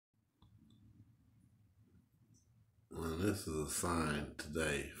This is a sign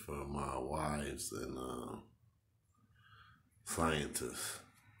today for my wives and scientists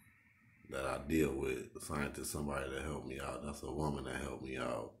that I deal with. Scientist, somebody that helped me out. That's a woman that helped me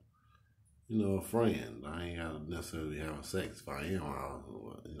out. You know, a friend. I ain't got to necessarily having sex. If I am,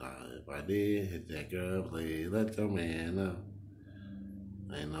 if I did, hit that girl, please let your man know.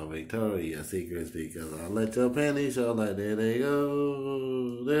 Ain't no Victoria's Secrets because I let your panties show like there they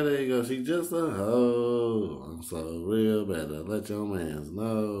go. There they go. She just a hoe. I'm so real, better let your mans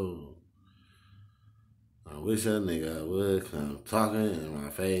know. I wish a nigga would come talking in my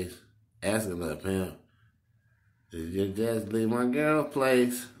face, asking the pimp, did you just leave my girl's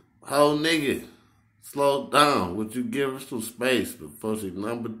place? Whole nigga, slow down. Would you give her some space before she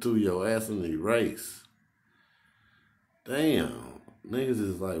number two your ass in the race? Damn. Niggas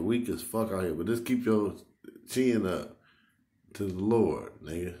is like weak as fuck out here, but just keep your chin up to the Lord,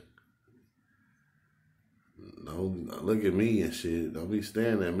 nigga. Don't look at me and shit. Don't be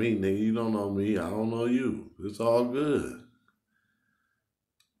staring at me, nigga. You don't know me. I don't know you. It's all good.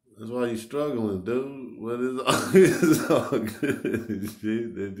 That's why you struggling, dude. But it's all good.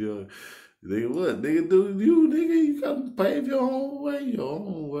 Shit, nigga, what? Nigga, do you, nigga? You got to pave your own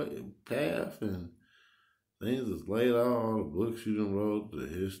way, path, and things is laid out, all the books you done wrote, the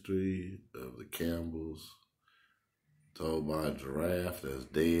history of the Campbells, told by a giraffe that's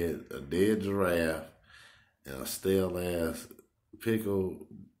dead, a dead giraffe, and a stale-ass pickle,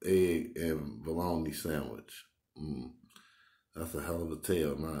 egg, and bologna sandwich. That's a hell of a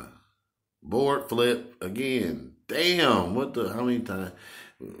tale, nah. Board flip again. Damn, how many times?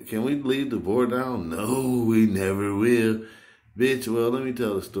 Can we leave the board down? No, we never will. Bitch, well, let me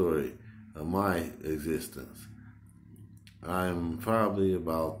tell the story of my existence. I'm probably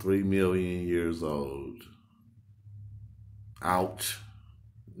about 3 million years old. Ouch.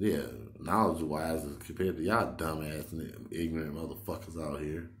 Yeah, knowledge-wise as compared to y'all dumbass and ignorant motherfuckers out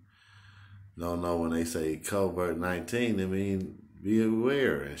here. Don't know when they say COVID-19, they mean be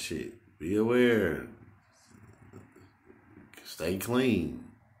aware and shit. Be aware. Stay clean.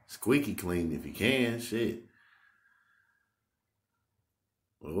 Squeaky clean if you can, shit.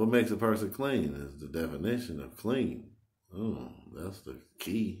 Well, what makes a person clean is the definition of clean. That's the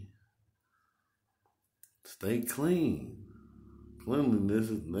key. Stay clean.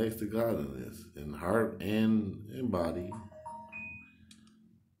 Cleanliness is next to godliness in heart and in body.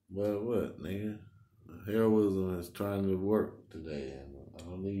 But what, nigga? Heroism is trying to work today, and I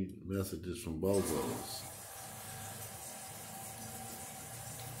don't need messages from bozos.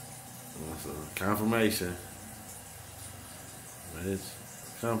 That's a confirmation. It's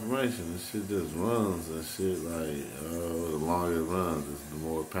confirmation. This shit just runs and shit like, the longer it runs, the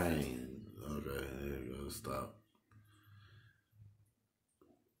more pain. Okay, there you go, stop.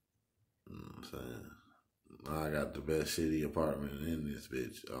 You know what I'm saying? Now I got the best shitty apartment in this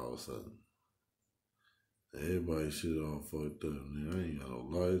bitch all of a sudden. Everybody shit all fucked up, nigga. I ain't got no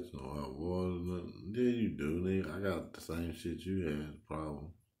lights, no hot water, nothing. Yeah, you do, nigga. I got the same shit you had,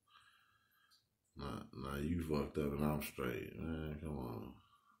 problem. Nah, you fucked up and I'm straight. Man, come on.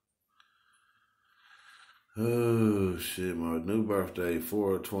 Oh, shit, my new birthday,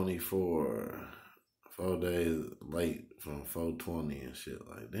 4/24. 4 days late from 4/20 and shit.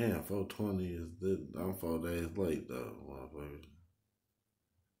 Like, damn, 4/20 is this. I'm 4 days late, though, motherfucker.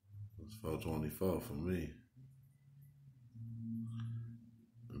 It's 4/24 for me.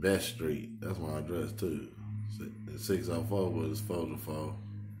 Best Street, that's my address, too. It's 604, but it's 4-4.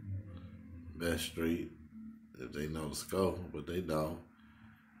 Best Street, if they know the scope, but they don't.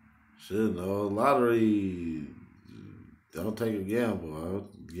 Should know. Lottery, don't take a gamble. I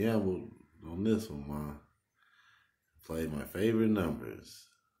gambled on this one, man. Played my favorite numbers.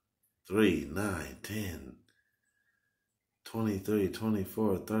 3, 9, 10, 23,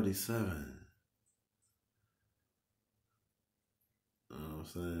 24, 37. You know what I'm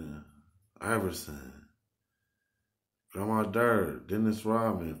saying? Iverson. Grandma Dirt, Dennis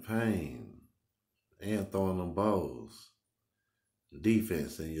Rodman, Payne. And throwing them balls.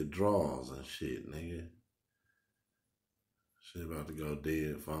 Defense in your drawers and shit, nigga. Shit about to go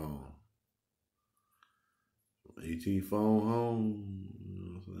dead phone. ET phone home. You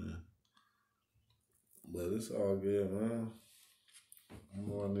know what I'm saying? But it's all good, man. I'm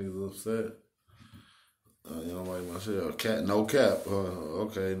more niggas upset. You don't like my shit. Cat, no cap.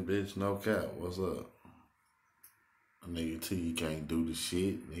 Okay, bitch, no cap. What's up? Nigga, till you can't do the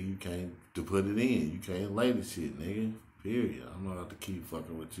shit, nigga, you can't to put it in. You can't lay the shit, nigga. Period. I'm not about to keep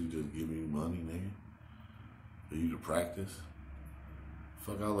fucking with you. Just give me money, nigga. For you to practice.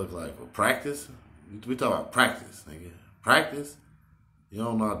 Fuck, I look like for practice. We talk about practice, nigga. Practice. You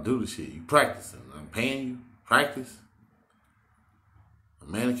don't know how to do the shit. You practicing. I'm paying you. Practice. A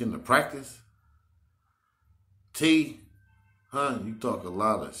mannequin to practice? T, huh? You talk a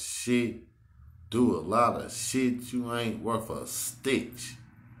lot of shit, do a lot of shit, you ain't worth a stitch.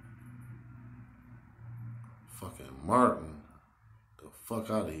 Fucking Martin, the fuck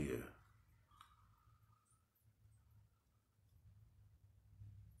out of here.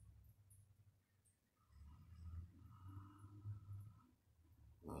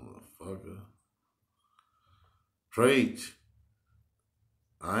 Motherfucker. Preach.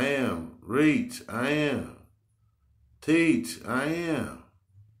 I am. Reach. I am. Teach. I am.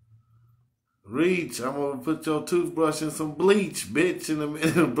 Reach. I'm gonna put your toothbrush in some bleach, bitch, in a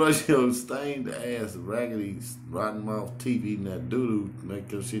minute and brush your stained ass, raggedy, rotten mouth teeth eating that doo-doo,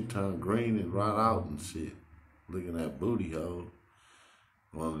 make your shit turn green and rot out and shit. Looking at booty hole.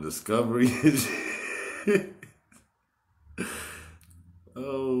 On the discovery and shit.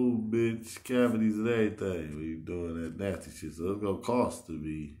 Oh, bitch, cavities and everything when you doing that nasty shit. So it's gonna cost to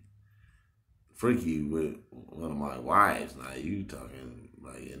be freaky with one of my wives. Now you talking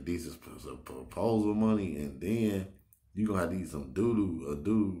like N.D.C proposal money, and then you gonna have to eat some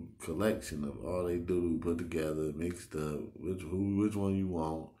doo-doo collection of all they doo-doo put together, mixed up. Which one you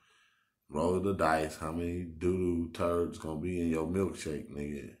want? Roll the dice. How many doo-doo turds gonna be in your milkshake,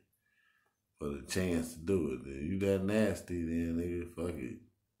 nigga? For the chance to do it. If you that nasty, then nigga, fuck it.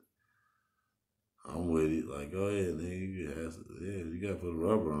 I'm with it. Like, go ahead, nigga. You gotta put a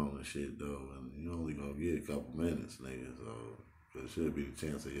rubber on the shit though, and you only gonna get a couple minutes, nigga. So it should be the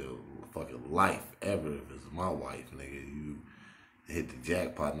chance of your fucking life ever if it's my wife, nigga. You hit the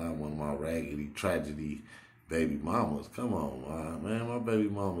jackpot, not one of my raggedy tragedy baby mamas. Come on, man. My baby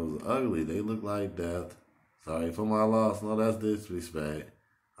mamas ugly. They look like death. Sorry for my loss. No, that's disrespect.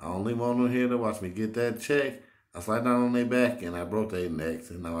 I only want them here to watch me get that check. I slide down on their back and I broke their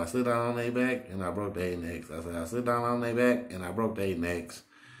necks. And now I sit down on their back and I broke their necks. I said I sit down on their back and I broke their necks.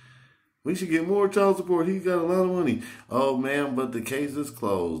 We should get more child support. He got a lot of money. Oh, man, but the case is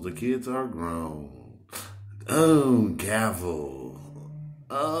closed. The kids are grown. Oh, gavel.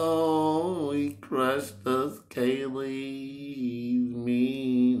 Oh, he crushed us, Kaylee. He's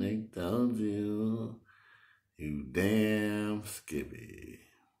mean. I told you. You damn Skippy.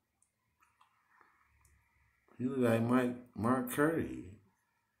 He look like Mark Curry.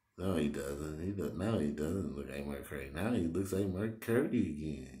 No, he doesn't. Now he doesn't look like Mark Curry. Now he looks like Mark Curry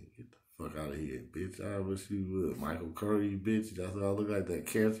again. Get the fuck out of here, bitch. I wish you would. Michael Curry, bitch. That's what I look like, that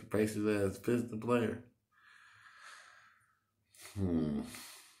cancer patient ass Piston player.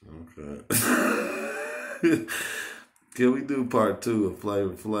 Okay. Can we do part 2 of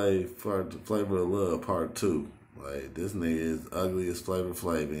Flavor of Love, part 2? Like, this nigga is ugly as Flavor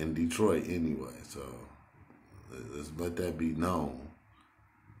Flav in Detroit anyway, so let's let that be known.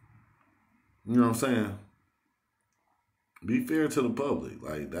 You know what I'm saying? Be fair to the public.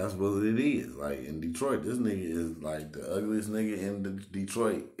 Like, that's what it is. Like, in Detroit, this nigga is like the ugliest nigga in the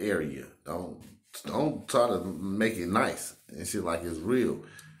Detroit area. Don't try to make it nice and shit like it's real.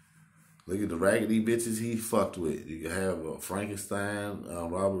 Look at the raggedy bitches he fucked with. You can have Frankenstein,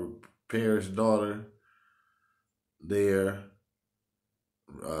 Robert Parrish's daughter there,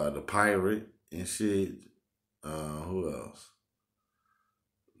 the pirate and shit. Who else?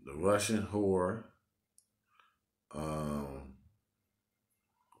 The Russian whore.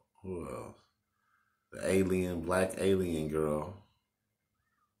 Who else? The black alien girl.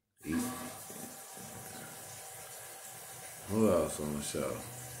 Who else on the show?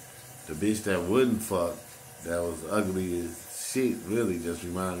 The bitch that wouldn't fuck, that was ugly as shit, really just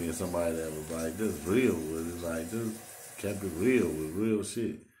reminded me of somebody that was like just real with it, like just kept it real with real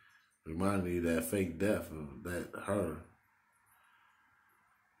shit. Reminded me of that fake death of that her.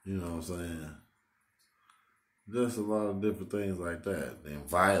 You know what I'm saying? Just a lot of different things like that. Then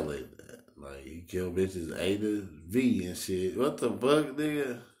Violet, like he killed bitches A to V and shit. What the fuck,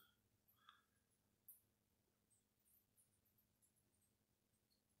 nigga?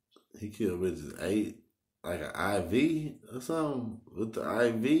 He killed bitches like an IV or something. With the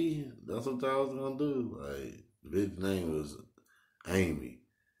IV, that's what I was gonna do. Like, the bitch name was Amy.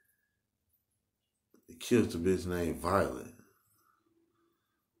 He killed the bitch named Violet.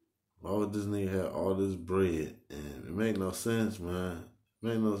 Why would this nigga have all this bread? And it make no sense, man.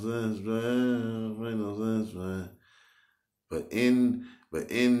 Make no sense, man. But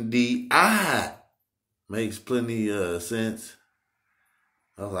N.D.C makes plenty of sense.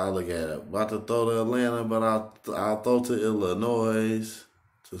 That's how I look at it. About to throw to Atlanta, but I'll throw to Illinois,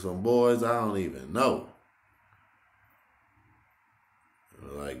 to some boys I don't even know.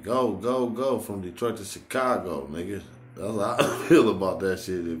 Like, go from Detroit to Chicago, nigga. That's how I feel about that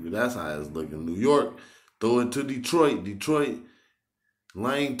shit. That's how it's looking. New York, throw it to Detroit. Detroit,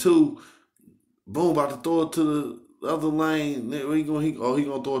 Lane 2, boom, about to throw it to the other lane. He gonna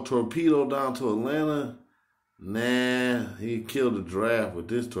throw a torpedo down to Atlanta. Nah, he killed the draft with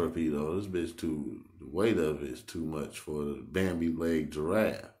this torpedo. This bitch the weight of it is too much for the Bambi leg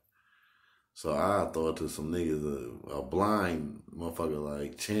giraffe. So I throw it to some niggas, a blind motherfucker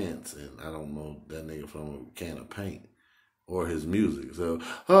like Chance, and I don't know that nigga from a can of paint or his music. So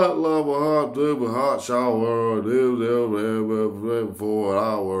hot lava, hot tub, hot shower, for an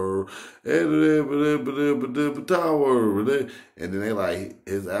hour, tower. And then they like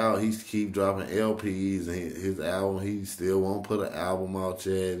his album. He keep dropping LPs, and his album. He still won't put an album out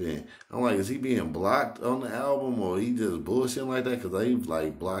yet. And I'm like, is he being blocked on the album, or he just bullshitting like that? Cause they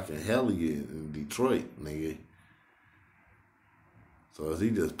like blocking Helly in Detroit, nigga. So is he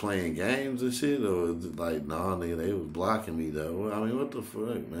just playing games and shit, or is it like, nah, nigga, they was blocking me though? I mean, what the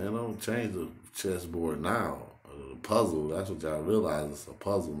fuck, man? Don't change the chessboard now. The puzzle, that's what y'all realize. It's a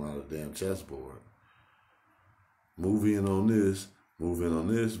puzzle, not a damn chessboard. Move in on this, woo,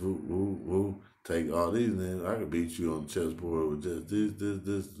 woo, woo. Take all these, and I could beat you on the chessboard with just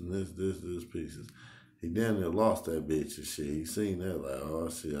this, and this pieces. He damn near lost that bitch and shit. He seen that like, oh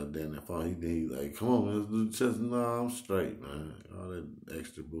shit, I damn near found. He like, come on, man, let's do the chess. Nah, I'm straight, man. All that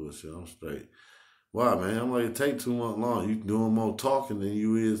extra bullshit, I'm straight. Why, man? I'm like, it take too much long. You doing more talking than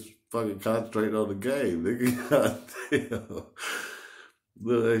you is fucking concentrating on the game, nigga. Goddamn.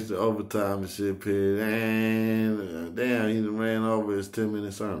 Little extra overtime and shit, period. And damn, he done ran over his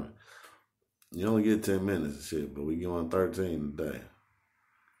 10-minute sermon. You only get 10 minutes and shit, but we going 13 today.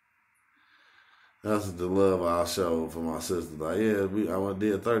 That's the love I showed for my sister. Like, yeah, I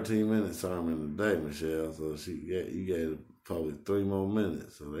did a 13-minute sermon today, Michelle. So you gave probably 3 more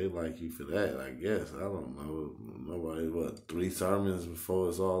minutes. So they like you for that, I guess. I don't know. Nobody, 3 sermons before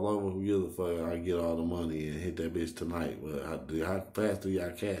it's all over? Who gives a fuck? I get all the money and hit that bitch tonight. Well, how fast do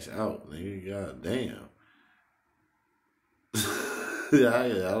y'all cash out, nigga? God damn. I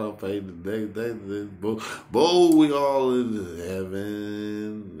don't pay the next day. We all in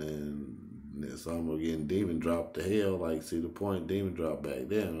heaven, and some are getting demon dropped to hell. Like, see the point? Demon drop back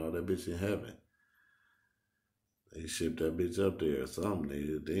down. All that bitch in heaven. They shipped that bitch up there or something.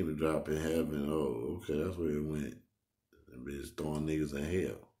 Nigga. Demon drop in heaven. Oh, okay, that's where it went. That bitch throwing niggas in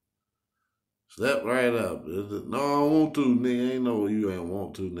hell. Step right up. No, I want to, nigga. Ain't no you ain't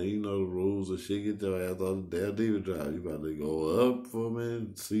want to, nigga. You know the rules and shit. Get your ass on the damn demon drive. You about to go up for a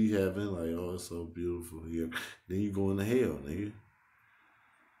minute, see heaven, like, oh, it's so beautiful here. Then you going to hell, nigga.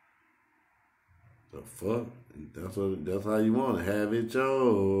 The fuck? That's how you want to have it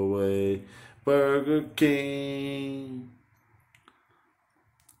your way. Burger King.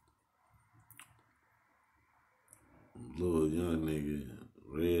 Little young nigga.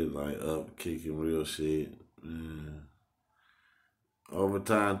 Red light up, kicking real shit. Man.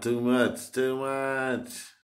 Overtime, too much.